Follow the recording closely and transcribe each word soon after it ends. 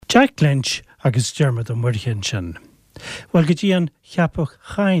Jack Lynch agus Dermot an Murchin sin. Well go dtí an Cheapach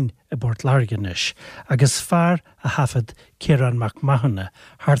Choinn Phort Láirge agus fear a hafad Chiarán MacMathúna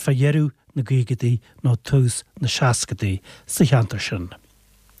thart fa dheirú na gaogadaí nó tús na seascadaí sa cheantar sin.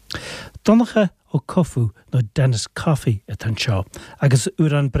 Donnacha ó Cofu nó Denis Coffey a tan seo agus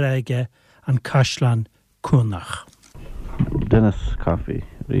uair an breige an Caisleán Cuanach. Denis Coffey,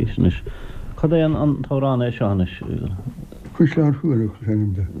 rís. Cad é an tórán é seán is? Caisleán Cuanach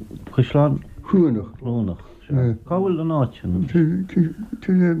fennimde. Caisleán Cuanach. Cáhfuil an áit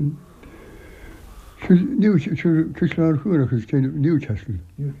Caisleán Cuanach is Newcastle.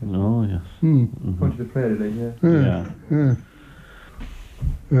 Oh, yes. Punch the prayer, Yeah.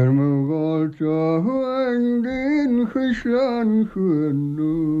 Gáilte haingin Caisleán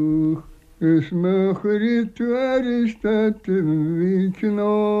Cuanach is me chuirtuairiste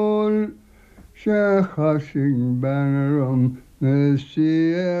vícinál se chasing banneram na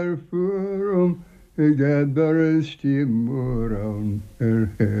siar furum I gadar stimúram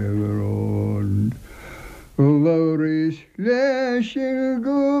heverón. Lauris leisir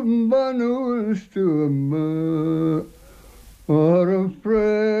gum banúlstuma ar a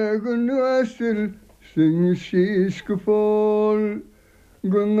fregan wasil sing síscafól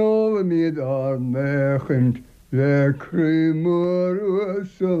Gunnála míad ar mechint le crímúr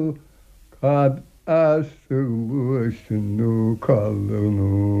wasal cad as a luasin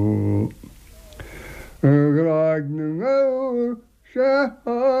callanú. Graag na ngawr se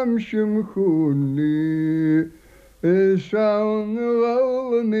hamsim chúni is awn na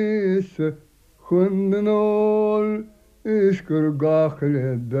lawla misa chundanol is gur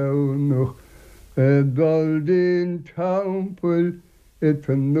gachal dawnach daldin tampul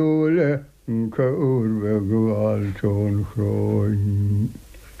tanole kaurve gwalton chroin.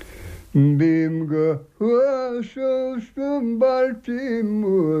 Bim go huasostum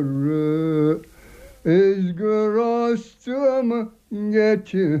Baltimore is gorostum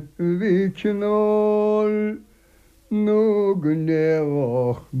getje vikinol no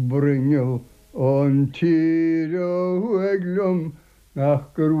gneoch bringel on tiro eglum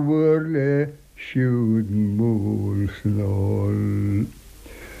nach gerwurle sjuden moelsnol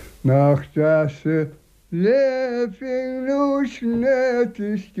nach dasse lefing no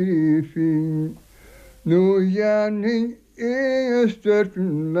snette skrifing no janning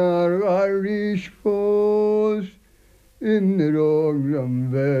Ingesterten naar Irish Post in de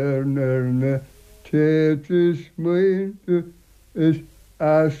Roglam Wernerne Tetis meinte is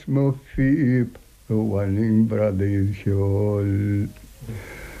asmo fiep wanning bradil sjol.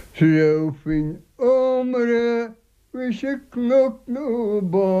 Sjofing omre wisje knok no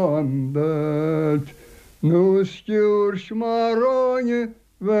bandet no stjur smaronje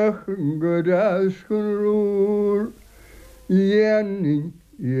weg gedas geroer. Jenning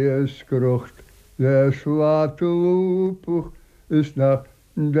skrocht, les late loopig is nach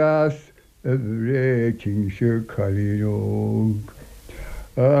das rekingse kalinoog.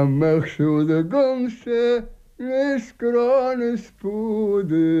 Amach zo de ganse is grane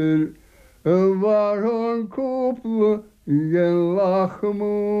spoeder, waar han koppelen gen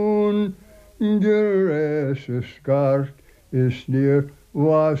lachemoen, de rest skart is neer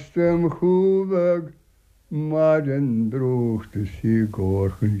was hem goed. Maar den droog de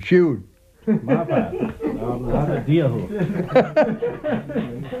sigorgen Siúl.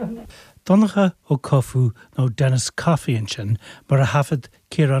 Donnacha ó Cofu nó Denis Coffey sin mar a hafad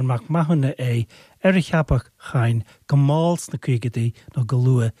Chiarán MacMathúna é ar a Cheapach Choinn go máls na gaogadaí nó go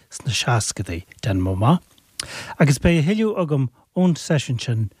luath sna seascadaí den mó. Agus bé a hiiliú agam ón session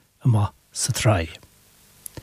sin ama sa tráth.